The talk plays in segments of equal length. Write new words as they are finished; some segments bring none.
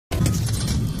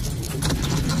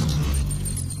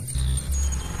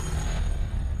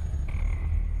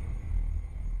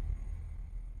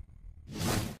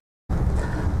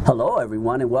Hello,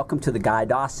 everyone, and welcome to the Guy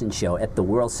Dawson Show at the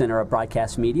World Center of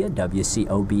Broadcast Media,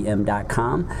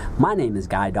 WCOBM.com. My name is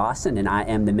Guy Dawson, and I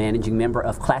am the managing member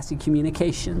of Classic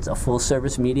Communications, a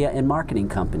full-service media and marketing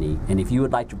company. And if you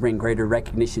would like to bring greater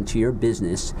recognition to your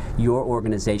business, your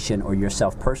organization, or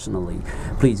yourself personally,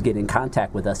 please get in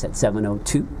contact with us at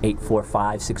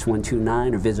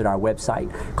 702-845-6129 or visit our website,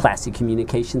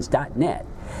 classiccommunications.net.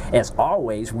 As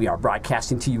always, we are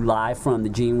broadcasting to you live from the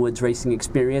Gene Woods Racing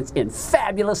Experience in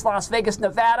fabulous Las Vegas,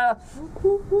 Nevada.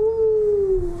 You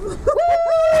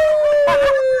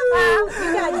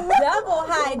got double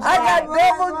hijack. I got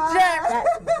double jack.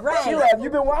 That's right. Sheila, have you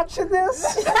been watching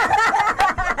this?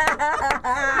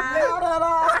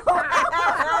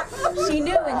 She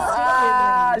knew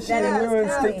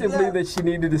instinctively. That she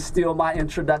needed to steal my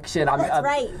introduction. That's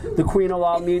right. The Queen of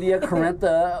All Media,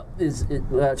 Corintha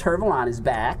Tervalon is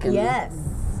back. And yes.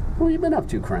 What have you been up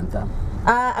to, Corintha?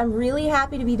 I'm really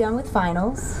happy to be done with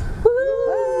finals.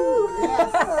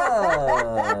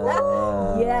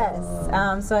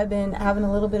 Yes. So I've been having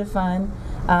a little bit of fun.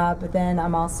 But then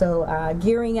I'm also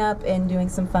gearing up and doing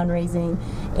some fundraising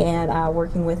and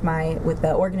working with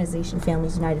the organization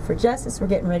Families United for Justice. We're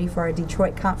getting ready for our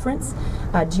Detroit conference,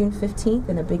 June 15th,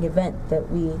 and a big event that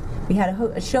we had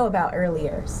a show about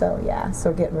earlier. So yeah,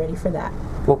 so getting ready for that.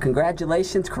 Well,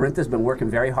 congratulations. Corintha's been working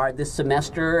very hard this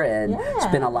semester and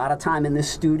spent a lot of time in this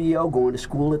studio, going to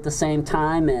school at the same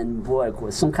time, and boy, it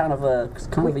was some kind of a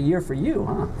year for you,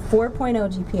 huh? 4.0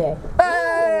 GPA.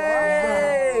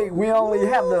 Hey! We only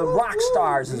have the rock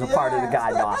stars as a part of the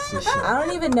Guy Dawson Show. I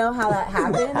don't even know how that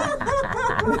happened.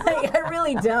 Like, I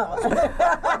really don't.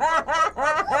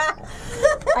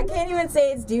 I can't even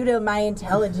say it's due to my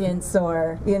intelligence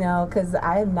or, because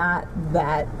I am not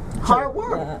that. Hard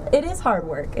work. It is hard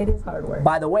work. It is hard work.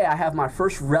 By the way, I have my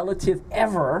first relative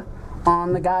ever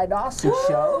on the Guy Dawson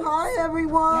Show. Hi,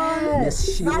 everyone.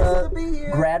 Miss Sheila Nice to be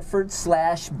here.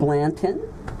 Bradford/Blanton.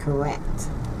 Correct.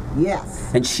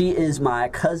 Yes. And she is my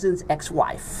cousin's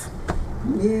ex-wife.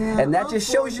 Yeah. And that just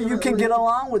shows you can get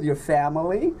along with your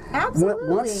family. Absolutely.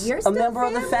 Once You're a still member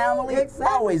of the family, Exactly.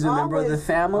 always a member of the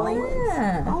family.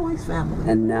 Always family.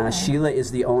 And Sheila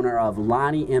is the owner of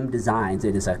Lonnie M Designs.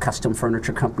 It is a custom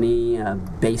furniture company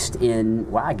based in,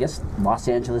 well, I guess Los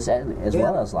Angeles as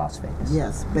well as Las Vegas.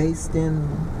 Yes, based in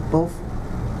both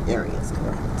areas,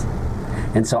 correct.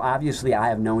 And so obviously I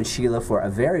have known Sheila for a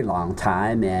very long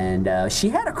time, and she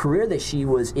had a career that she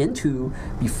was into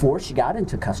before she got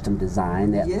into custom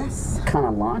design that kind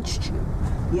of launched you.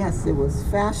 Yes, it was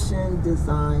fashion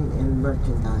design and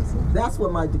merchandising. That's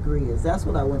what my degree is. That's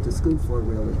what I went to school for,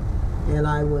 really. And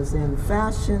I was in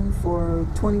fashion for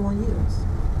 21 years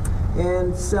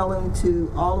and selling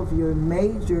to all of your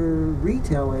major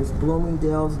retailers,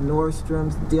 Bloomingdale's,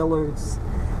 Nordstrom's, Dillard's,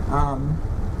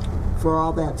 for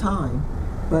all that time.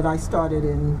 But I started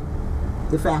in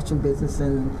the fashion business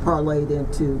and parlayed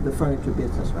into the furniture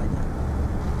business right now.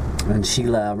 And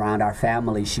Sheila, around our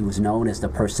family, she was known as the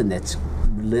person that's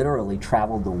literally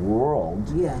traveled the world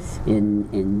in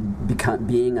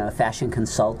being a fashion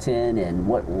consultant, and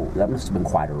that must have been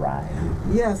quite a ride.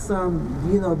 Yes,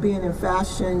 being in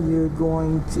fashion, you're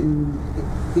going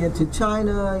into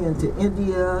China, into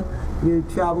India, you're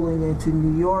traveling into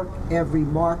New York, every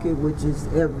market, which is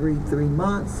every 3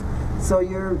 months. So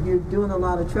you're doing a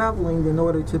lot of traveling in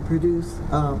order to produce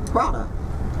product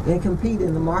and compete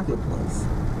in the marketplace.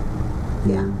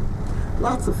 Yeah,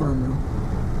 lots of fun though.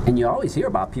 And you always hear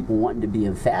about people wanting to be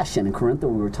in fashion. And Corintha,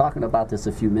 we were talking about this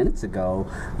a few minutes ago,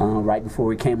 right before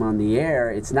we came on the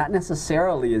air. It's not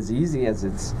necessarily as easy as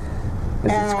it's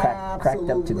cracked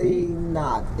up to be. Absolutely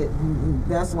not.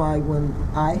 That's why when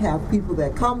I have people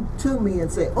that come to me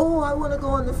and say, "Oh, I want to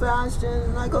go into fashion,"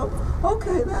 and I go,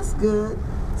 "Okay, that's good.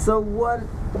 So what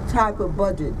type of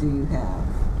budget do you have?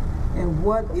 And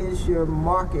what is your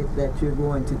market that you're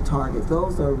going to target?"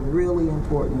 Those are really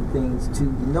important things to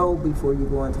know before you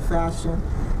go into fashion,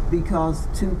 because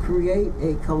to create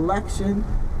a collection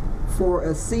for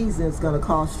a season is going to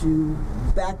cost you,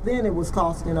 back then it was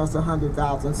costing us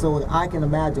 $100,000, so I can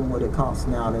imagine what it costs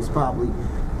now. It's probably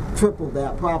triple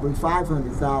that, probably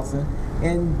 $500,000,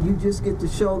 and you just get to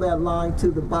show that line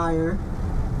to the buyer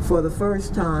for the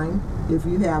first time. If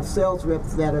you have sales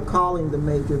reps that are calling the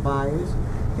major buyers,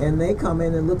 and they come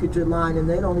in and look at your line and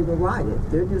they don't even write it.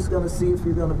 They're just going to see if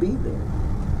you're going to be there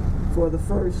for the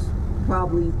first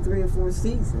probably 3 or 4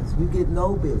 seasons. You get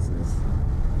no business.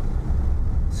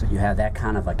 So you have that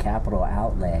kind of a capital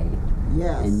outlay.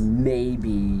 Yes. And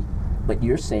maybe but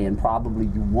you're saying probably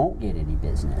you won't get any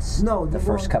business. No, the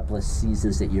first couple of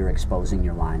seasons that you're exposing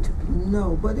your line to people.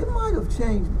 No, but it might have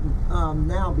changed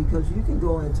now because you can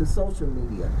go into social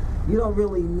media. You don't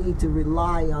really need to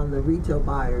rely on the retail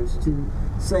buyers to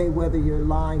say whether your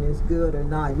line is good or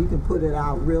not. You can put it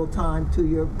out real time to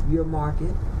your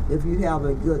market if you have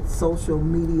a good social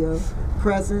media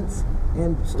presence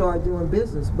and start doing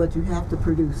business, but you have to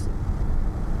produce it.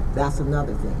 That's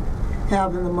another thing.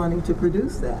 Having the money to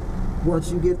produce that.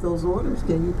 Once you get those orders,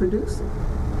 can you produce it?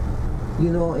 You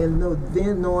know, and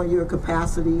then knowing your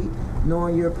capacity,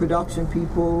 knowing your production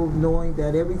people, knowing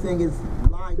that everything is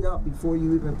lined up before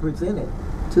you even present it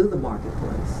to the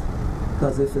marketplace.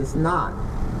 Because if it's not,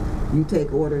 you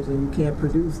take orders and you can't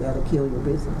produce, that'll kill your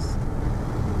business.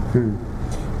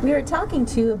 We were talking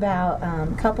too about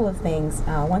a couple of things.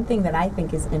 One thing that I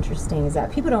think is interesting is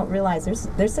that people don't realize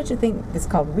there's such a thing that's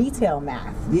called retail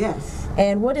math. Yes.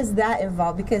 And what does that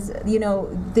involve? Because, you know,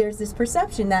 there's this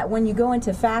perception that when you go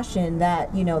into fashion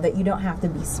that, you know, that you don't have to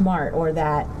be smart or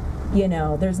that, you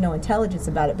know, there's no intelligence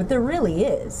about it, but there really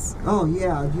is. Oh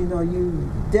yeah, you know,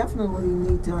 you definitely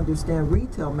need to understand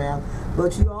retail math,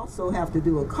 but you also have to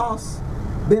do a cost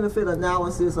benefit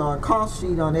analysis or a cost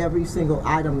sheet on every single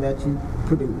item that you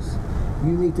produce.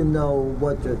 You need to know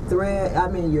what your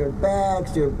your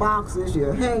bags, your boxes,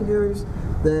 your hangers,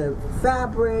 the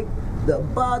fabric, the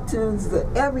buttons,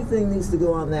 everything needs to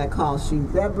go on that cost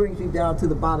sheet. That brings you down to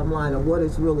the bottom line of what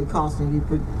it's really costing you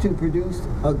to produce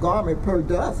a garment per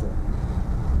dozen.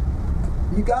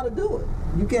 You got to do it.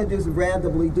 You can't just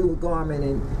randomly do a garment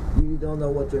and you don't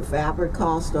know what your fabric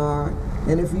costs are.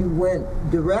 And if you went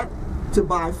direct to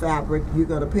buy fabric, you're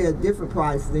going to pay a different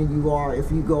price than you are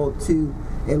if you go to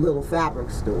a little fabric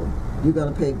store. You're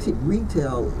going to pay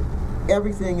retail.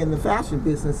 Everything in the fashion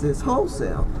business is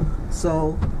wholesale.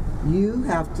 So you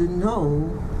have to know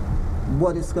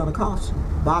what it's going to cost you,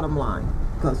 bottom line,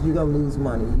 because you're going to lose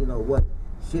money. You know what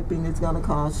shipping is going to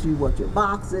cost you, what your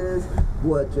boxes,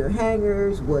 what your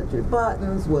hangers, what your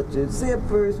buttons, what your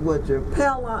zippers, what your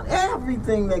pellon,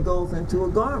 everything that goes into a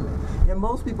garment. And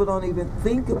most people don't even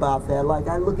think about that. Like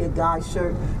I look at Guy's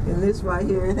shirt, and this right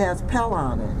here, it has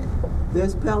pellon in it.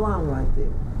 There's pellon right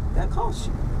there. That costs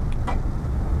you.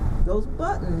 Those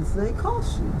buttons, they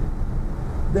cost you.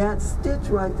 That stitch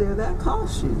right there, that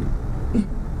costs you.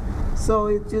 So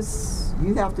it just,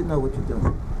 you have to know what you're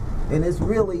doing. And it's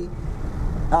really,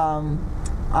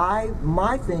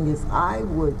 my thing is I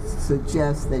would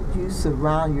suggest that you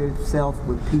surround yourself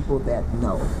with people that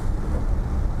know.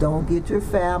 Don't get your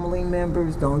family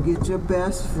members, don't get your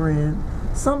best friend,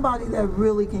 somebody that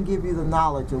really can give you the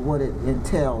knowledge of what it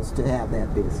entails to have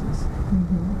that business.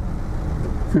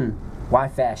 Why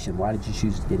fashion? Why did you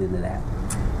choose to get into that?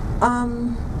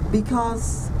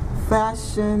 Because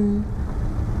fashion,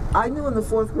 I knew in the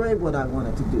 4th grade what I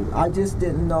wanted to do. I just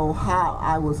didn't know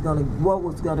what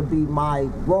was gonna be my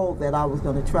role that I was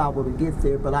gonna travel to get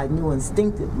there, but I knew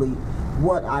instinctively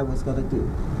what I was gonna do,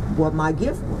 what my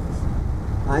gift was.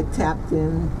 I tapped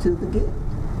into the gift.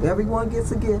 Everyone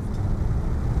gets a gift.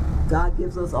 God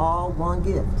gives us all one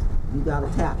gift. You gotta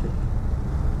tap it.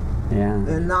 Yeah.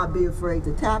 And not be afraid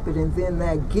to tap it, and then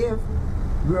that gift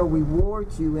will reward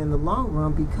you in the long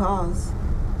run because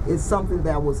it's something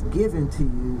that was given to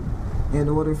you in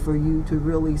order for you to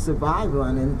really survive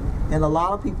on. And a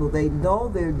lot of people, they know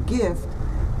their gift,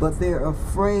 but they're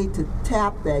afraid to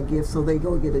tap that gift, so they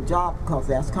go get a job because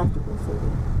that's comfortable for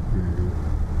them.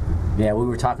 Yeah, we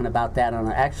were talking about that on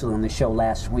the show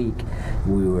last week.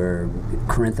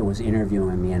 Corintha was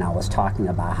interviewing me, and I was talking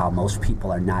about how most people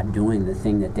are not doing the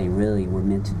thing that they really were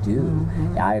meant to do.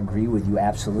 I agree with you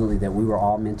absolutely that we were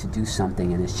all meant to do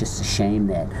something, and it's just a shame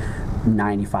that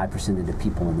 95% of the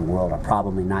people in the world are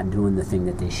probably not doing the thing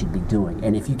that they should be doing.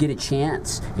 And if you get a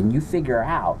chance and you figure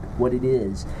out what it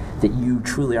is that you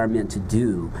truly are meant to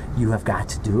do, you have got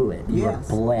to do it. You are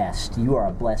blessed. You are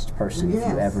a blessed person if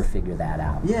you ever figure that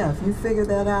out. Yeah, if you figure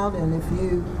that out, and if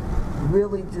you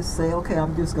really just say, okay,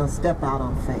 I'm just going to step out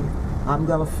on faith. I'm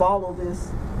going to follow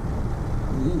this.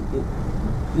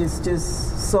 It's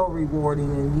just so rewarding,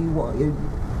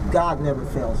 and God never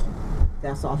fails you.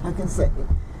 That's all I can say.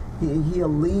 He'll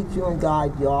lead you and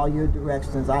guide you all your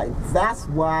directions. That's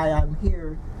why I'm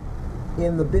here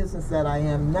in the business that I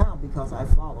am now, because I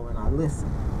follow and I listen.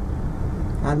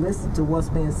 I listen to what's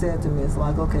being said to me. It's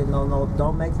like, okay, no,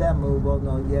 don't make that move. Oh,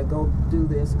 no, yeah, go do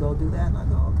this, go do that. And I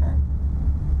go, okay.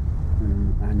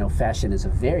 I know fashion is a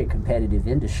very competitive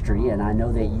industry, and I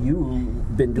know that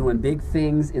you've been doing big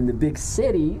things in the big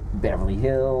city, Beverly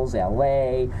Hills,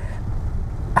 LA.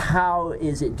 How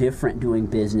is it different doing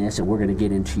business, and we're going to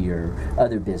get into your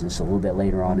other business a little bit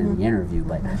later on in the interview,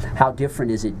 but how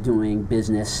different is it doing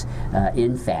business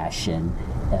in fashion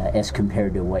as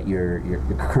compared to what you're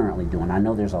currently doing? I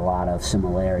know there's a lot of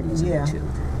similarities in the two.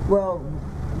 Well,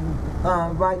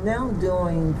 right now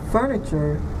doing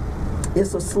furniture,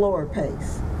 it's a slower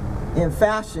pace. In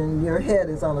fashion, your head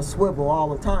is on a swivel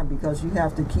all the time because you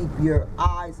have to keep your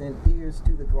eyes and ears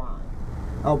to the grind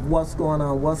of what's going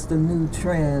on, what's the new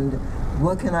trend,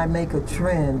 what can I make a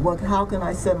trend, how can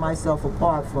I set myself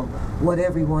apart from what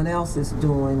everyone else is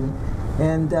doing.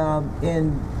 And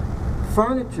in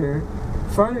furniture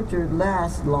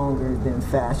lasts longer than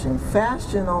fashion.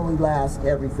 Fashion only lasts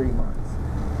every 3 months.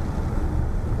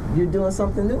 You're doing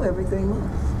something new every 3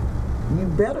 months. You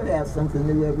better have something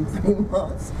new every 3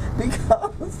 months,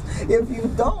 because if you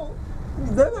don't,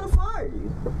 they're going to fire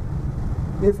you.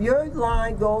 If your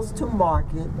line goes to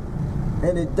market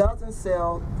and it doesn't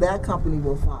sell, that company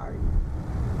will fire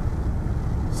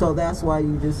you. So that's why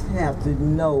you just have to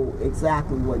know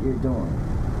exactly what you're doing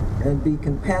and be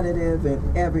competitive in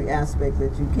every aspect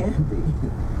that you can be.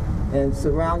 And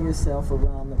surround yourself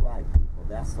around the right people.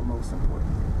 That's the most important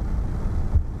thing,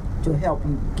 to help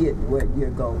you get where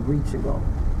your goal, reach your goal.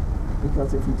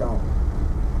 Because if you don't,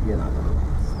 you're not going to last.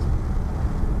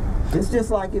 It's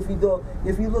just like if you look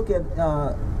at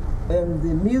in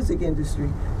the music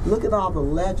industry, look at all the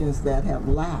legends that have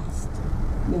lasted.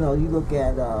 You know, you look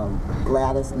at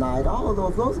Gladys Knight, all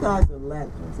of those guys are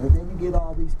legends. And then you get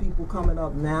all these people coming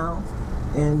up now,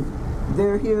 and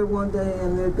they're here one day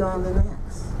and they're gone the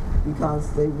next,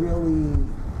 because they really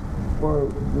were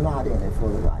not in it for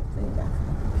the right thing, I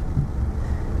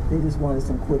think. They just wanted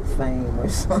some quick fame or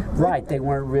something. Right, they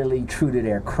weren't really true to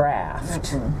their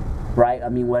craft. Right? I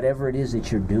mean, whatever it is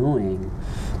that you're doing,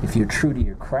 if you're true to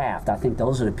your craft, I think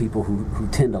those are the people who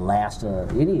tend to last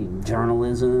any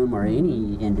journalism or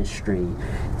any industry.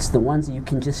 It's the ones that you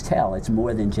can just tell. It's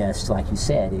more than just, like you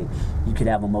said, you could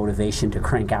have a motivation to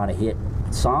crank out a hit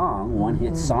song,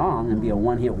 one-hit song, and be a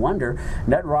one-hit wonder.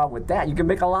 Nothing wrong with that. You can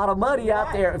make a lot of money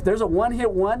out there. If there's a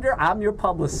one-hit wonder, I'm your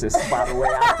publicist, by the way,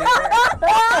 out there.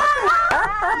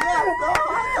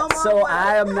 So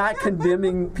I am not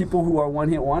condemning people who are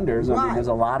one-hit wonders. I mean, there's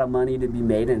a lot of money to be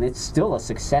made, and it's still a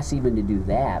success even to do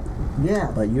that.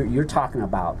 Yeah. But you're talking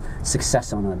about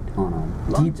success on a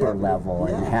deeper level,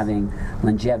 and having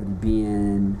longevity,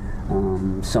 being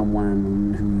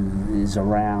someone who is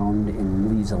around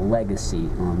and leaves a legacy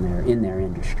in their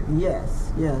industry.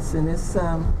 Yes, and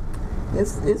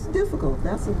it's difficult.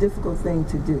 That's a difficult thing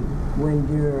to do when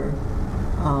you're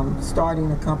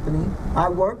starting a company. I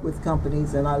worked with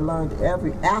companies and I learned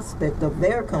every aspect of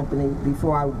their company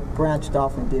before I branched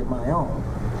off and did my own.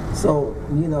 So,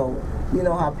 you know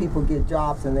how people get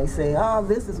jobs and they say, oh,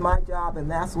 this is my job and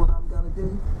that's what I'm going to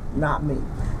do? Not me.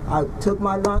 I took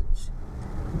my lunch,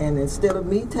 and instead of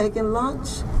me taking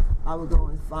lunch, I would go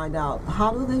and find out,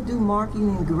 how do they do marking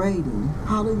and grading?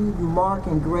 How do you mark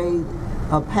and grade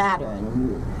a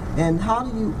pattern? And how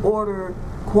do you order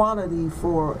quantity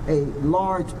for a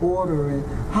large order, and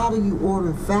how do you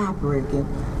order fabric, and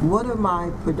what are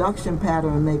my production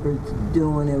pattern makers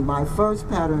doing, and my first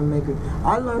pattern maker?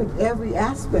 I learned every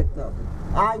aspect of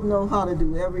it. I know how to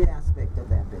do every aspect of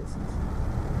that business.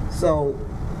 So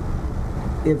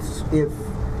if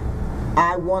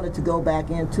I wanted to go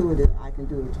back into it, I can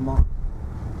do it tomorrow,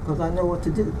 because I know what to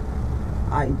do.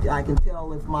 I can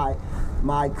tell if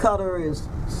my cutter is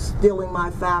stealing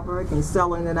my fabric and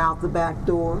selling it out the back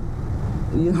door.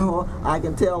 You know, I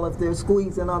can tell if they're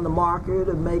squeezing on the marker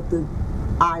to make the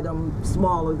item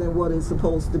smaller than what it's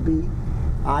supposed to be.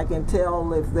 I can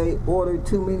tell if they ordered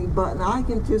too many buttons. I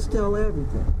can just tell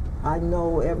everything. I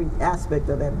know every aspect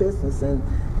of that business, and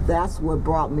that's what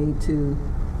brought me to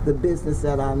the business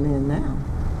that I'm in now.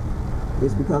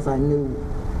 It's because I knew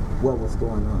what was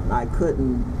going on. I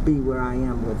couldn't be where I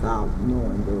am without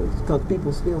knowing those, because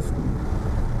people steal from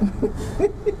me.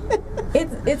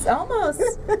 It's almost,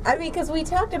 I mean, because we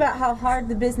talked about how hard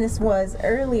the business was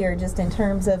earlier, just in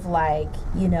terms of, like,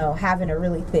 you know, having a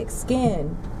really thick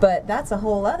skin, but that's a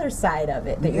whole other side of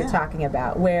it that you're talking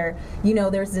about, where, you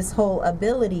know, there's this whole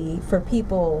ability for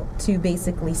people to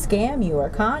basically scam you or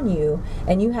con you,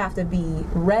 and you have to be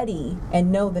ready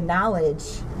and know the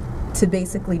knowledge to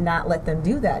basically not let them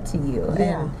do that to you.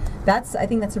 And I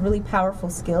think that's a really powerful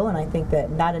skill, and I think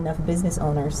that not enough business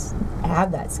owners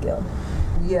have that skill.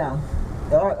 Yeah.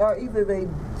 Or either they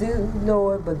do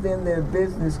know it, but then their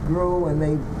business grew and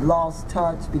they lost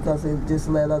touch because they just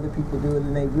let other people do it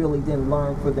and they really didn't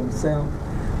learn for themselves.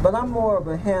 But I'm more of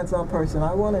a hands-on person.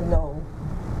 I want to know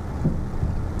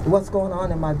what's going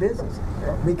on in my business.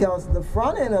 Because the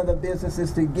front end of the business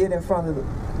is to get in front of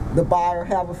the buyer,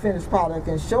 have a finished product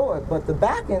and show it, but the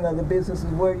back end of the business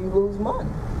is where you lose money.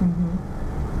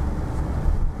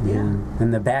 Yeah,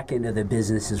 and the back end of the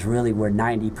business is really where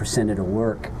 90% of the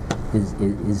work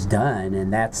is done,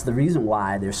 and that's the reason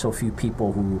why there's so few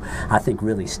people who I think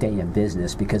really stay in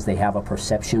business, because they have a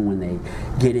perception when they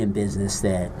get in business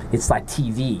that it's like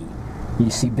TV. You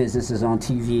see businesses on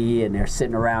TV and they're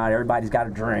sitting around, everybody's got a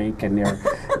drink and they're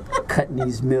cutting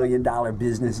these $1 million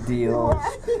business deals.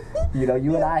 You know,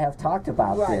 you and I have talked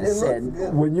about this,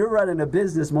 and when you're running a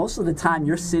business, most of the time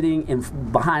you're sitting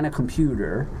behind a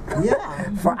computer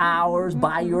for hours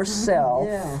by yourself.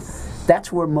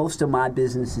 That's where most of my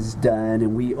business is done,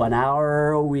 and we, an hour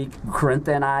a week,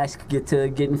 Corintha and I get to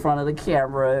get in front of the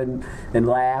camera and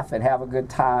laugh and have a good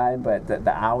time, but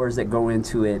the hours that go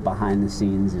into it behind the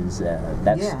scenes is,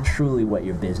 that's truly what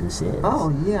your business is.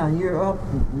 Oh yeah, you're up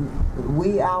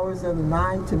wee hours of the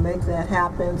night to make that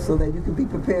happen so that you can be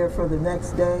prepared for the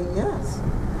next day, yes.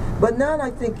 But now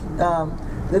I think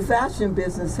the fashion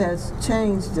business has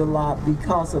changed a lot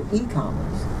because of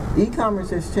e-commerce.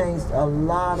 E-commerce has changed a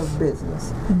lot of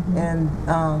business, and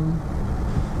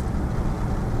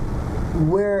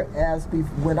whereas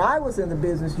when I was in the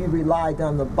business, you relied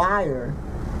on the buyer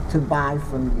to buy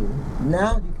from you.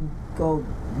 Now you can go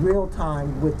real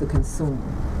time with the consumer.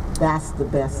 That's the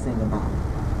best thing about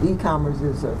it. E-commerce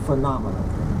is a phenomenal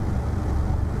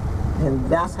thing, and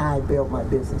that's how I built my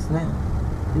business now.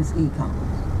 It's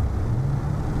e-commerce,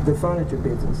 the furniture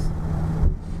business,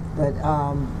 but.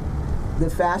 The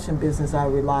fashion business, I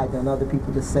relied on other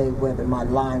people to say whether my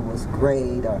line was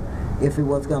great or if it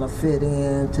was going to fit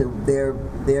into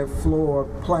their floor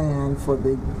plan for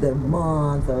the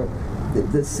month or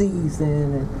the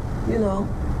season, and you know.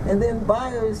 And then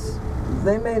buyers,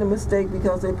 they made a mistake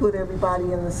because they put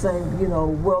everybody in the same, you know,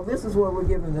 well, this is what we're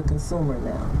giving the consumer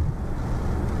now,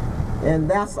 and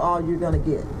that's all you're going to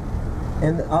get.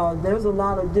 And there's a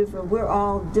lot of different, we're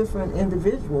all different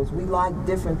individuals. We like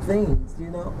different things,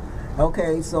 you know.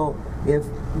 Okay, so if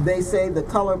they say the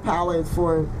color palette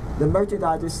for, the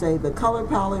merchandisers say the color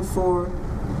palette for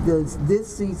this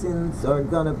season's are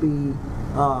gonna be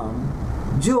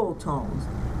jewel tones.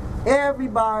 Every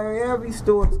buyer, every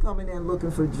store is coming in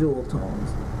looking for jewel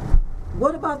tones.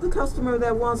 What about the customer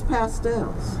that wants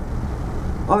pastels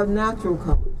or natural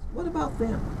colors? What about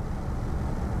them?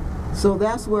 So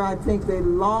that's where I think they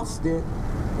lost it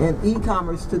and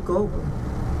e-commerce took over.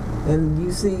 And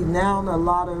you see now a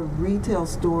lot of retail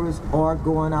stores are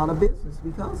going out of business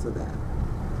because of that.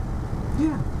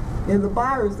 Yeah. And the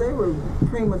buyers, they were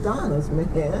prima donnas,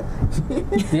 man.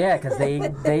 Yeah, because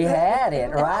they had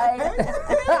it, right?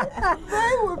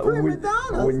 They were prima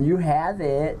donnas. When you have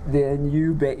it, then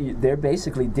they're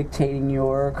basically dictating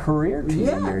your career to you,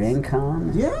 your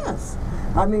income. Yes.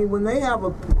 I mean, when they have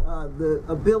the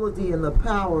ability and the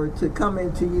power to come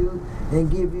into you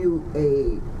and give you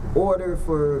a order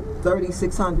for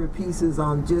 3,600 pieces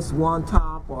on just one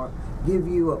top, or give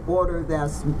you an order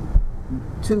that's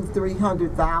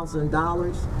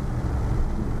 $200,000-$300,000.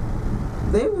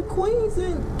 They were queens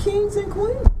and kings and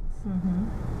queens.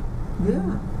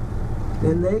 Yeah,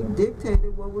 and they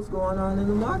dictated what was going on in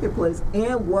the marketplace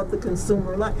and what the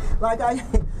consumer liked. Like I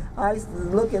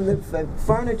look in the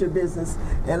furniture business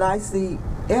and I see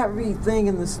everything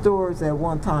in the stores at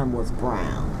one time was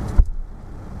brown.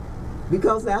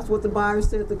 Because that's what the buyer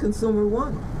said the consumer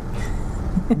wanted.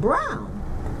 Brown.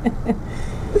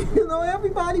 You know,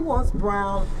 everybody wants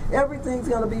brown. Everything's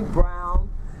going to be brown.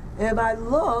 And I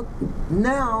look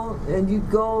now, and you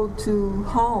go to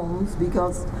homes,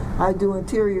 because I do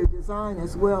interior design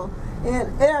as well,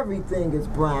 and everything is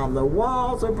brown. The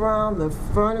walls are brown, the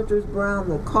furniture's brown,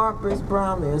 the carpet's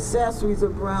brown, the accessories are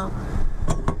brown.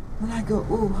 And I go,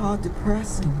 ooh, how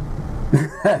depressing.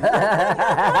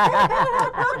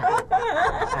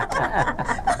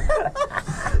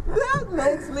 That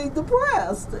makes me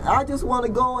depressed. I just want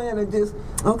to go in and just,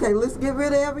 okay, let's get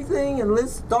rid of everything and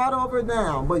let's start over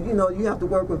now. But you know, you have to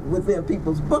work within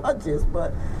people's budgets.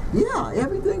 But yeah,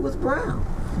 everything was brown.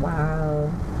 Wow.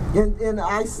 And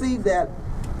I see that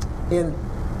in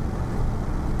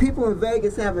people in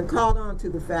Vegas haven't caught on to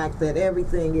the fact that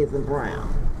everything isn't brown.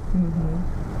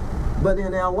 But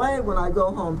in LA, when I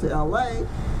go home to LA,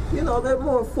 you know, they're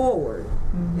more forward.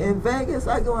 In Vegas,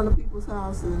 I go into people's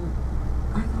house and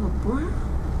I go, brown?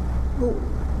 Well,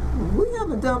 we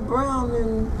haven't done brown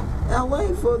in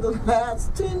LA for the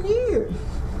last 10 years.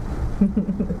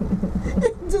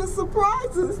 It just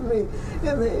surprises me.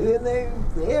 And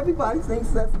everybody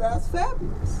thinks that's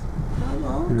fabulous.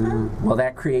 Oh, okay. Well,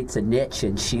 that creates a niche,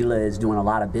 and Sheila is doing a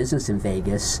lot of business in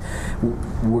Vegas.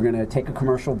 We're going to take a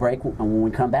commercial break, and when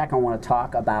we come back, I want to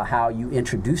talk about how you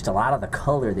introduced a lot of the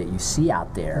color that you see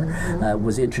out there.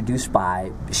 Was introduced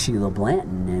by Sheila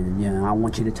Blanton, and I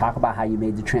want you to talk about how you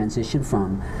made the transition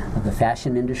from the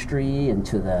fashion industry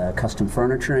into the custom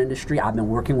furniture industry. I've been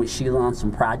working with Sheila on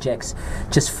some projects,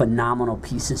 just phenomenal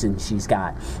pieces, and she's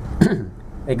got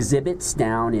exhibits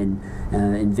down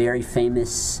in very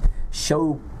famous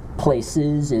show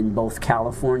places in both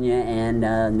California and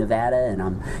Nevada,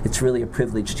 and it's really a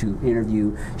privilege to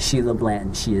interview Sheila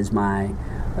Blanton. She is my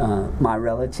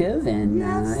relative, and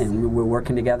Yes. and we're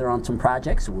working together on some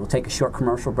projects. We'll take a short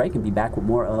commercial break and be back with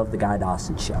more of the Guy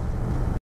Dawson Show.